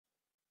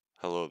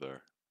Hello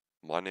there.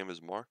 My name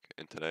is Mark,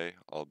 and today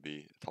I'll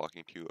be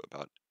talking to you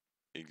about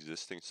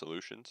existing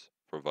solutions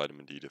for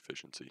vitamin D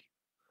deficiency.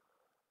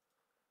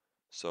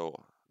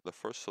 So, the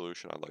first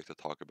solution I'd like to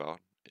talk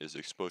about is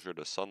exposure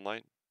to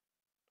sunlight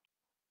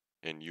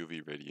and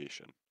UV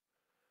radiation.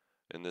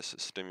 And this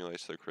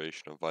stimulates the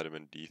creation of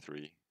vitamin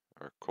D3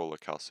 or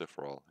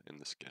cholecalciferol in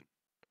the skin.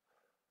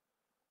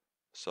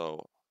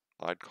 So,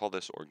 I'd call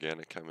this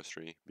organic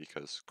chemistry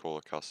because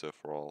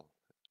cholecalciferol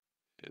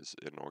is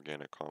an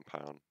organic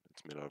compound.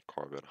 It's made out of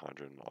carbon,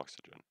 hydrogen, and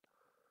oxygen.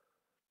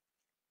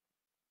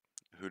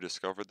 Who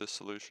discovered this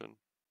solution?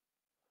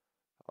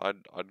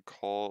 I'd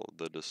call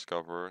the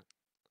discoverer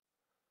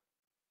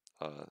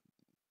uh,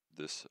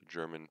 this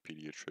German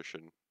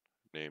pediatrician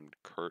named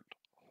Kurt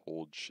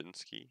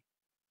Holdschinski.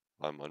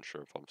 I'm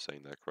unsure if I'm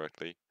saying that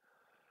correctly,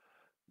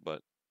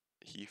 but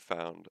he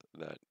found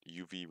that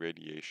UV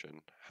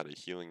radiation had a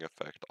healing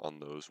effect on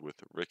those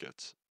with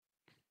rickets,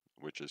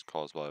 which is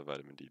caused by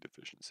vitamin D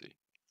deficiency.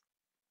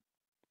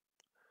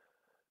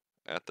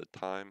 At the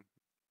time,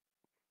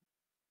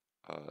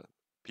 uh,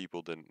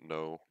 people didn't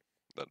know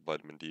that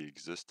vitamin D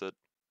existed,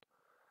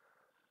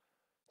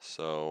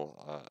 so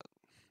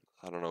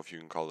I don't know if you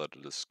can call that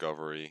a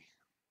discovery,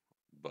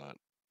 but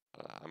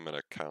I'm going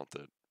to count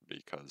it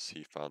because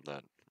he found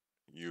that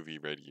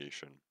UV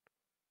radiation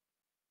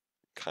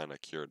kind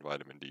of cured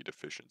vitamin D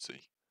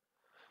deficiency.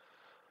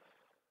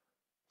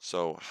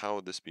 So, how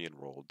would this be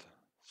enrolled?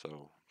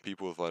 So,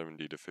 people with vitamin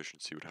D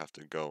deficiency would have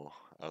to go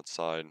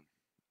outside,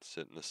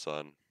 sit in the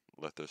sun,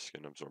 let their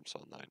skin absorb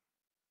sunlight.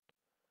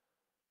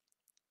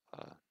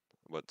 Uh,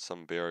 but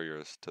some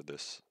barriers to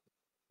this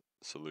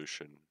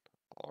solution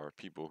are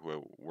people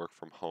who work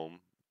from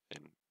home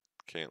and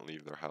can't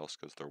leave their house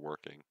because they're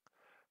working,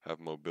 have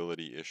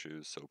mobility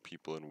issues, so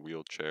people in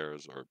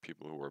wheelchairs or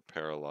people who are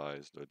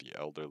paralyzed or the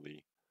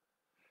elderly,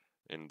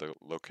 in the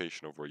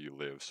location of where you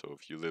live. So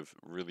if you live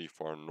really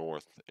far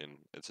north and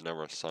it's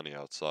never sunny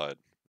outside,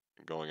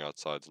 going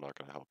outside is not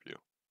going to help you.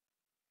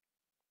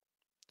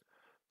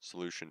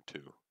 Solution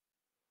 2,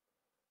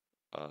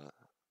 uh,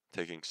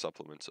 taking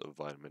supplements of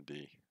vitamin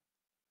D.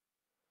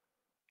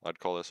 I'd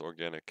call this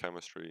organic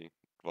chemistry.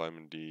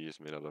 Vitamin D is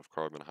made out of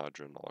carbon,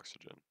 hydrogen, and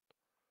oxygen.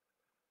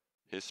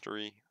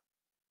 History,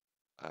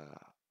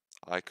 uh,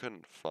 I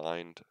couldn't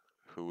find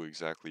who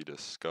exactly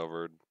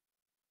discovered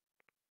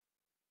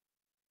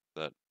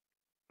that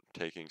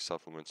taking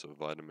supplements of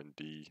vitamin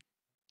D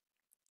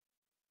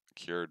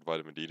cured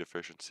vitamin D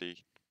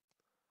deficiency.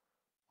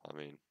 I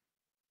mean,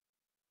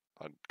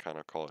 I'd kind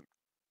of call it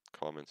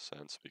common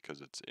sense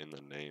because it's in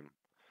the name.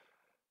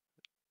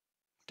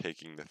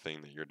 Taking the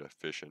thing that you're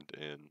deficient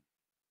in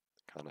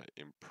kind of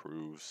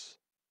improves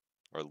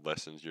or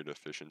lessens your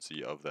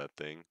deficiency of that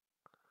thing.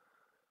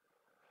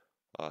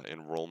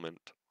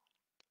 Enrollment,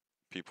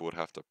 people would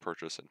have to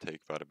purchase and take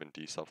vitamin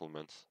D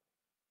supplements.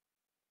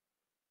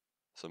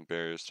 Some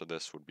barriers to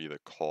this would be the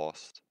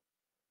cost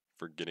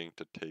for getting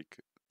to take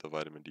the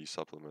vitamin D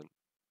supplement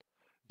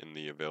and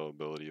the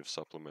availability of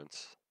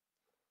supplements.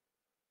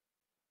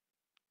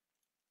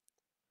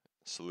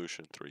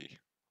 Solution 3,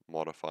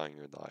 modifying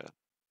your diet.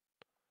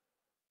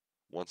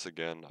 Once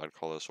again, I'd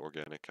call this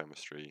organic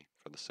chemistry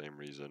for the same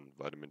reason.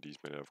 Vitamin D is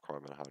made out of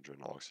carbon, hydrogen,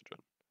 and oxygen.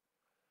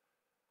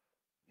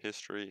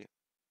 History,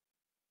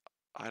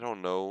 I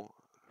don't know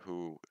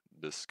who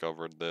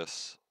discovered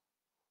this,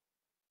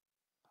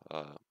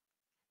 because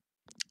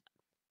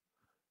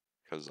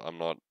I'm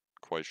not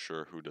quite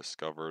sure who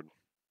discovered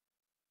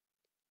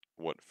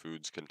what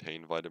foods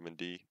contain vitamin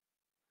D,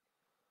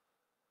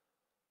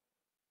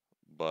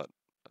 but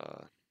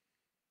uh,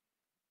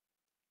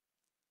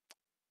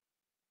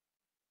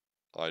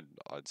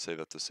 I'd say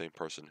that the same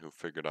person who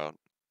figured out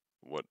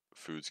what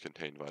foods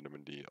contain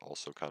vitamin D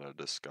also kind of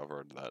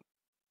discovered that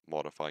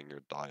modifying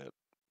your diet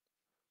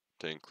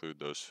to include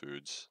those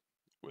foods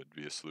would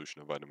be a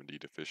solution of vitamin D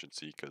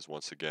deficiency, because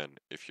once again,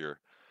 if you're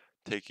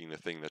taking the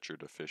thing that you're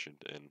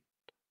deficient in,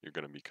 you're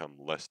going to become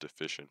less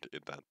deficient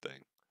in that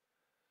thing.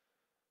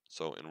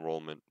 So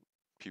enrollment,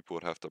 people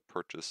would have to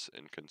purchase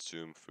and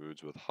consume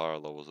foods with higher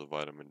levels of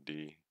vitamin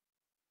D,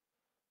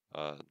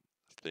 uh,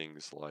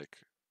 things like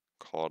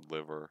cod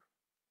liver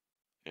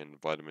and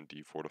vitamin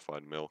D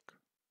fortified milk.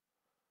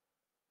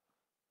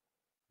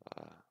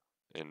 Uh,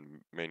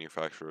 and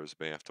manufacturers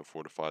may have to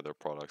fortify their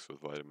products with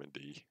vitamin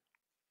D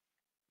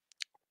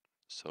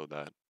so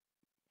that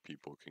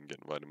people can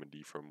get vitamin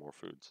D from more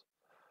foods.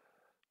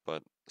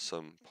 But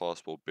some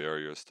possible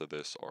barriers to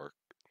this are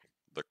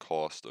the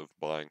cost of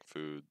buying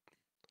food,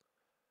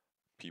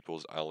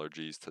 people's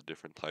allergies to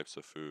different types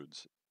of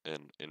foods,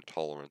 and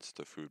intolerance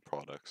to food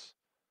products.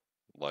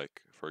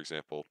 Like, for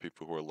example,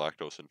 people who are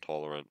lactose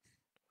intolerant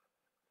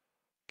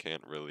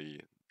can't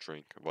really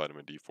drink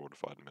vitamin D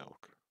fortified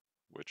milk,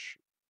 which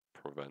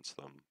prevents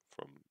them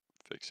from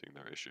fixing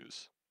their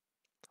issues.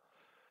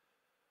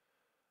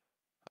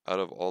 Out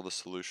of all the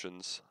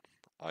solutions,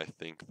 I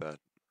think that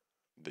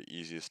the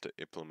easiest to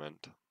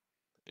implement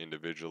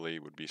individually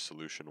would be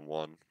solution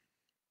 1.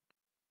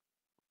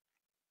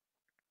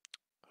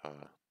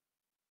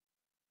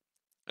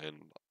 And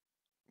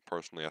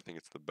personally, I think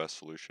it's the best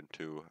solution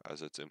too,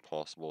 as it's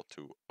impossible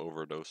to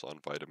overdose on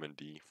vitamin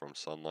D from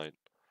sunlight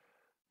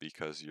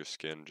because your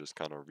skin just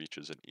kind of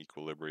reaches an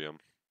equilibrium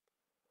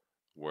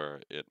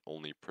where it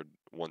only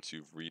once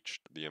you've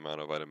reached the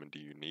amount of vitamin D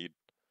you need,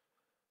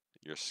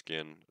 your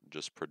skin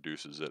just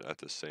produces it at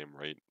the same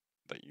rate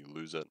that you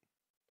lose it.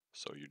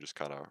 So you just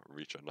kind of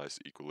reach a nice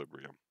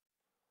equilibrium.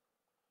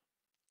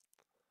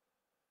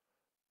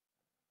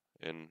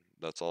 And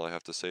that's all I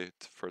have to say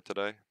for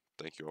today.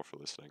 Thank you all for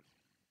listening.